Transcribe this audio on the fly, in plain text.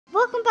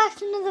welcome back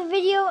to another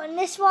video. In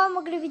this one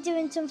we're going to be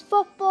doing some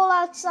football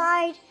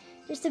outside.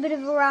 Just a bit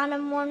of a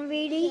random one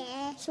really.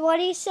 Yeah. So what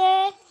do you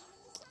say?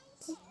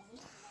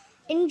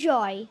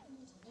 Enjoy.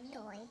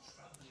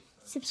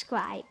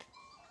 Subscribe.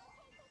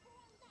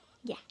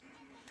 Yeah.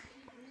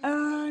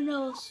 And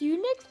I'll see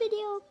you next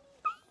video.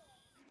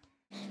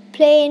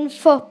 Playing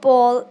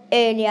football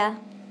earlier.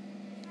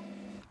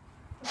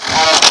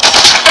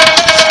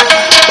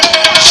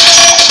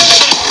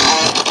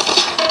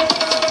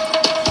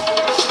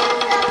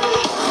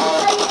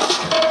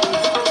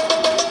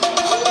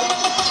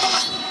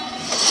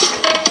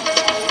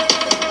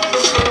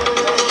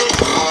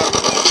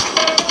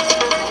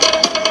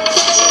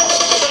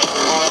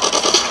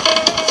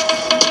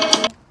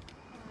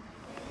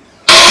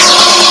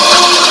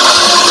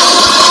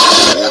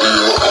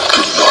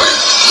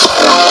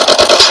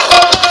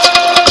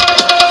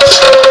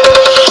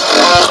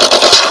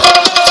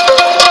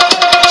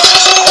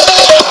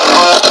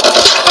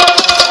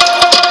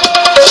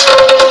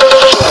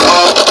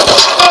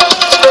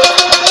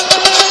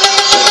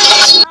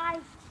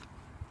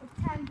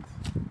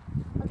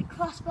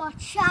 Crossbar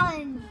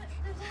challenge.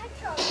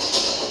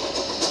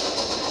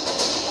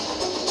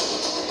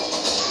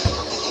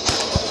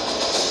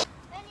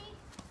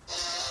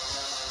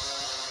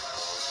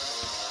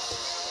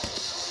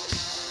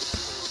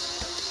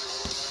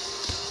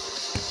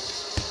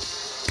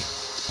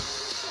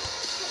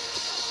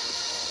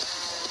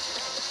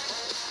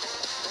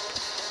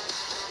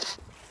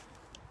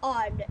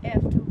 On the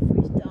F2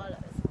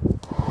 freestylers.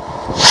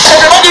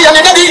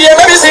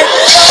 Let me see.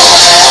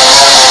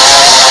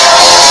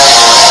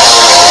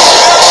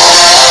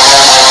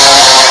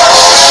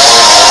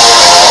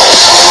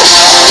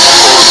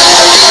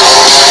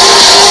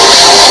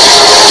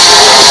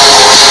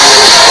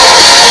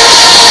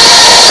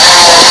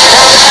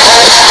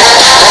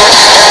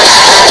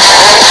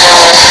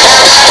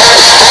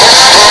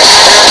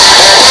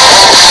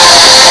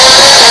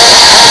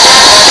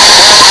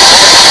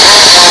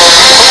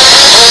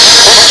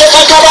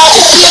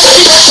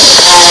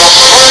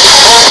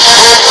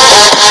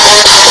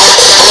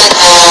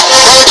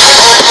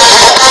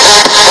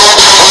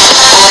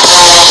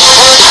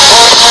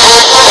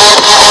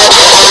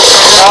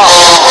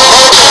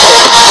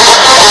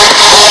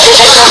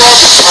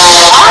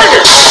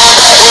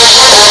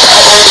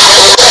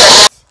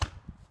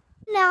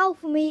 Now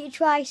for me to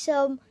try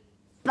some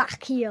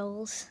back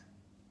heels.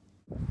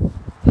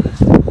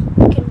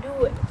 We can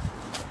do it.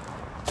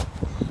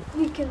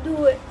 We can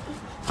do it.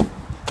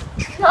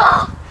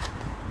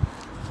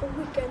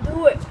 We can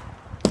do it.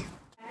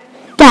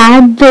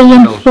 Dad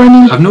being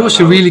funny. I've noticed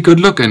you're really good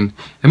looking.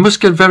 It must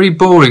get very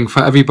boring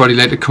for everybody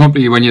like to come up to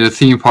you when you're at a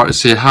theme park to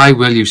say, "Hi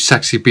Will, you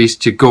sexy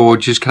beast, you're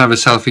gorgeous, can I have a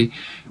selfie?"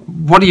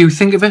 What do you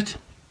think of it?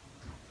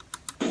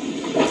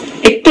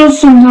 It does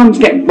sometimes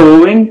get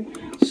boring.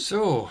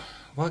 So,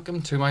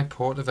 welcome to my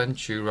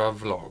Portaventura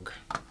vlog.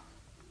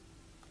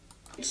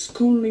 It's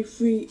currently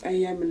 3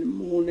 AM in the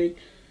morning.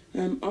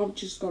 I've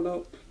just got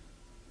up.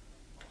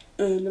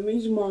 The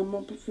reason why I'm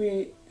up at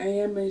 3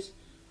 AM is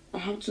I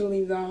have to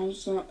leave the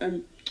house at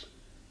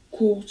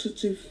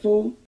 3:45.